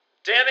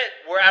Damn it,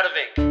 we're out of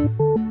ink.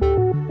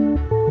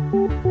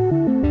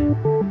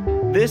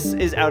 This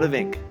is Out of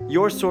Ink,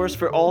 your source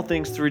for all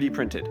things 3D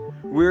printed.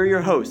 We're your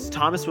hosts,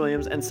 Thomas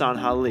Williams and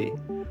Sanha Lee.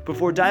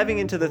 Before diving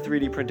into the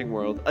 3D printing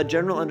world, a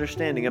general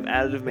understanding of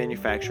additive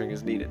manufacturing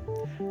is needed.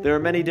 There are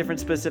many different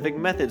specific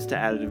methods to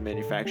additive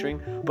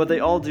manufacturing, but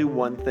they all do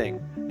one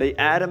thing. They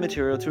add a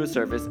material to a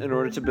surface in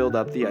order to build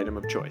up the item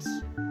of choice.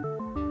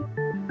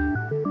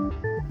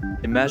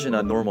 Imagine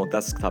a normal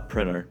desktop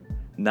printer.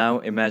 Now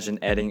imagine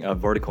adding a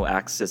vertical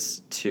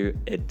axis to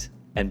it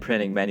and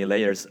printing many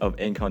layers of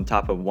ink on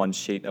top of one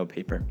sheet of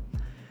paper.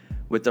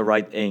 With the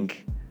right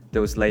ink,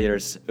 those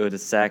layers would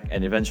stack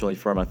and eventually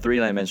form a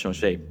three-dimensional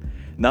shape.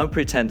 Now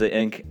pretend the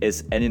ink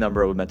is any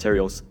number of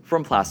materials,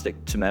 from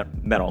plastic to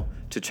metal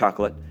to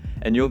chocolate,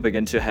 and you'll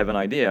begin to have an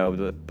idea of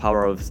the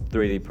power of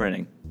 3D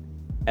printing.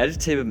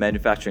 Additive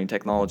manufacturing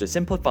technology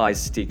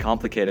simplifies the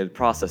complicated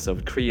process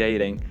of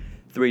creating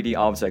 3D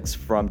objects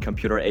from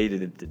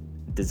computer-aided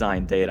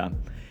design data.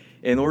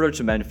 In order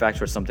to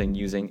manufacture something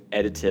using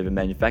additive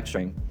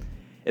manufacturing,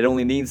 it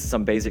only needs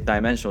some basic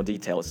dimensional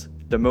details.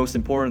 The most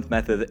important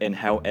method in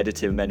how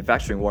additive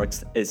manufacturing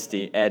works is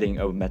the adding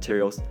of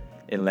materials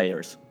in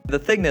layers. The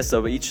thickness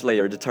of each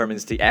layer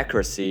determines the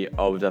accuracy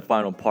of the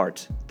final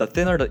part. The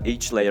thinner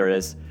each layer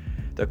is,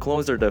 the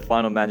closer the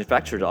final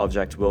manufactured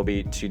object will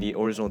be to the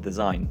original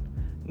design.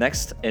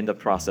 Next in the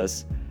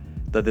process,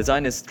 the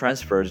design is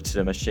transferred to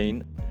the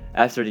machine.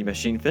 After the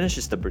machine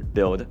finishes the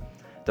build,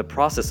 the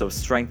process of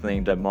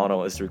strengthening the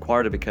model is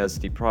required because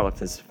the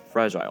product is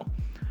fragile.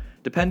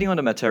 Depending on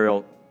the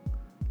material,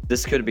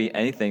 this could be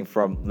anything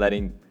from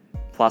letting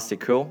plastic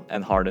cool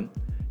and harden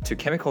to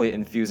chemically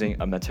infusing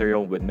a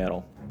material with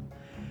metal.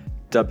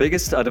 The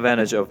biggest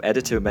advantage of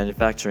additive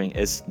manufacturing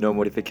is no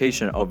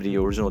modification of the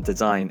original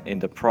design in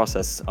the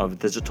process of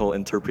digital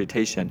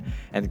interpretation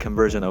and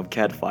conversion of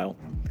CAD file.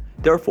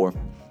 Therefore,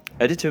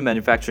 additive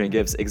manufacturing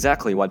gives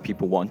exactly what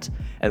people want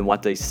and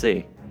what they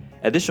see.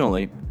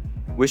 Additionally,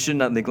 we should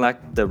not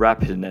neglect the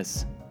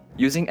rapidness.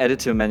 Using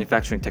additive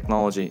manufacturing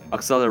technology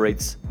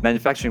accelerates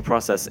manufacturing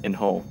process in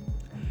whole.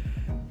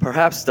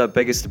 Perhaps the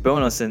biggest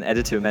bonus in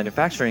additive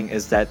manufacturing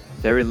is that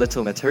very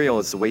little material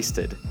is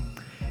wasted.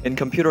 In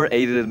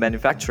computer-aided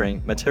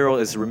manufacturing, material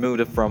is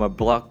removed from a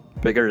block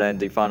bigger than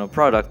the final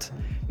product,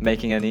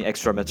 making any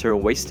extra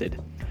material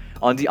wasted.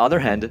 On the other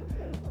hand,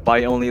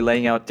 by only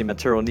laying out the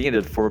material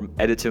needed for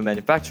additive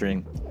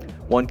manufacturing,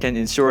 one can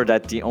ensure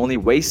that the only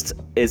waste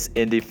is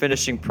in the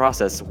finishing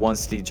process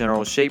once the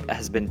general shape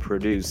has been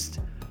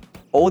produced.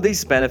 All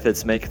these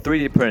benefits make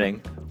 3D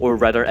printing, or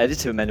rather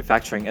additive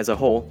manufacturing as a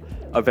whole,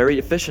 a very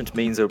efficient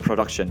means of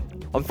production.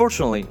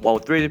 Unfortunately,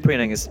 while 3D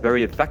printing is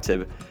very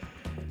effective,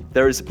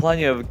 there is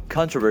plenty of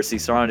controversy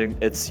surrounding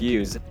its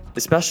use,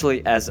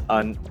 especially as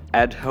an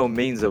at-home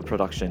means of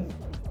production.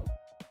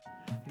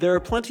 There are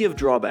plenty of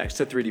drawbacks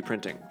to 3D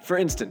printing. For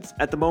instance,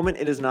 at the moment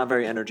it is not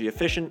very energy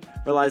efficient,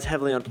 relies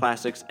heavily on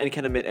plastics, and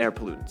can emit air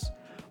pollutants.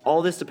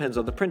 All this depends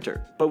on the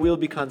printer, but we'll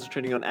be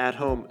concentrating on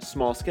at-home,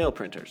 small-scale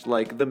printers,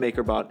 like the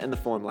MakerBot and the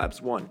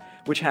Formlabs One,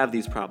 which have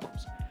these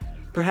problems.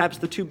 Perhaps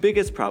the two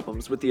biggest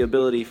problems with the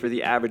ability for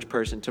the average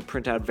person to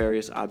print out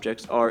various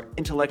objects are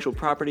intellectual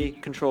property,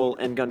 control,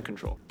 and gun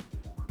control.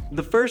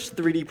 The first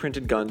 3D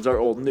printed guns are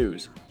old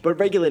news, but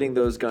regulating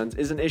those guns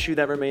is an issue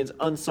that remains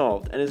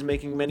unsolved and is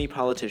making many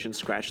politicians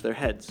scratch their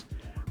heads.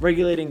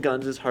 Regulating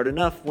guns is hard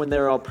enough when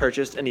they're all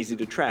purchased and easy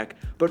to track,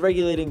 but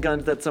regulating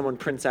guns that someone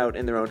prints out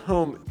in their own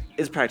home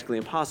is practically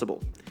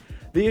impossible.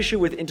 The issue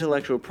with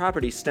intellectual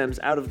property stems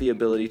out of the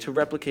ability to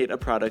replicate a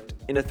product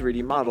in a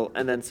 3D model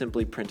and then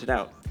simply print it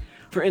out.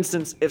 For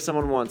instance, if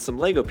someone wants some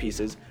Lego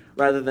pieces,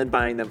 rather than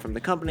buying them from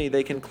the company,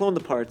 they can clone the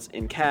parts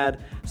in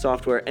CAD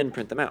software and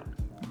print them out.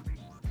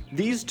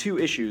 These two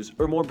issues,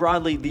 or more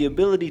broadly, the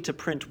ability to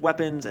print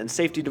weapons and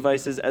safety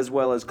devices as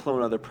well as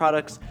clone other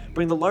products,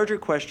 bring the larger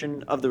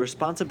question of the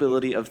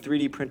responsibility of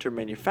 3D printer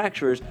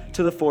manufacturers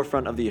to the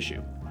forefront of the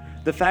issue.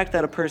 The fact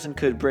that a person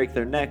could break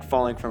their neck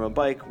falling from a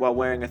bike while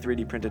wearing a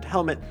 3D printed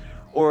helmet,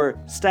 or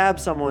stab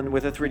someone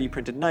with a 3D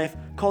printed knife,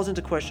 calls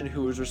into question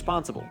who is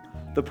responsible: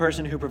 the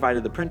person who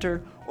provided the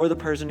printer, or the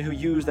person who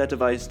used that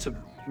device to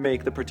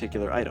make the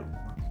particular item.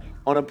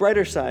 On a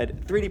brighter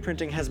side, 3D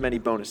printing has many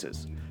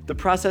bonuses. The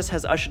process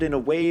has ushered in a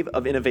wave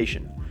of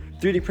innovation.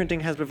 3D printing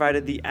has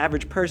provided the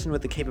average person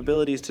with the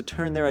capabilities to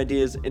turn their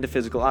ideas into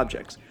physical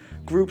objects.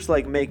 Groups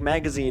like Make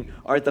Magazine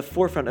are at the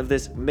forefront of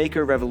this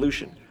maker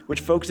revolution, which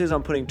focuses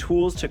on putting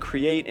tools to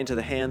create into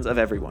the hands of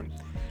everyone.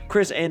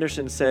 Chris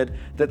Anderson said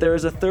that there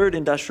is a third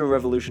industrial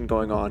revolution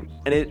going on,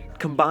 and it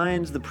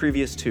combines the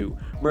previous two,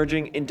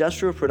 merging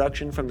industrial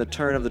production from the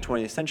turn of the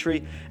 20th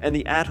century and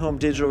the at-home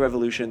digital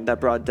revolution that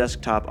brought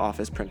desktop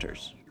office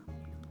printers.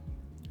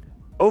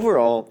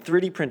 Overall,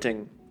 3D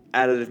printing,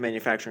 additive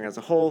manufacturing as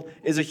a whole,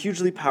 is a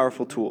hugely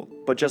powerful tool,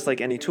 but just like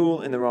any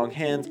tool in the wrong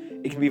hands,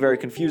 it can be very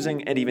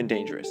confusing and even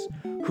dangerous.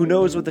 Who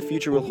knows what the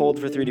future will hold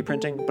for 3D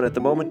printing, but at the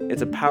moment,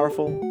 it's a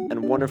powerful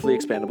and wonderfully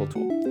expandable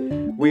tool.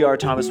 We are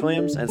Thomas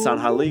Williams and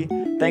Sanha Lee.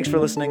 Thanks for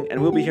listening,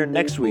 and we'll be here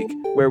next week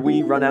where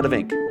we run out of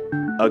ink.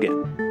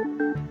 Again.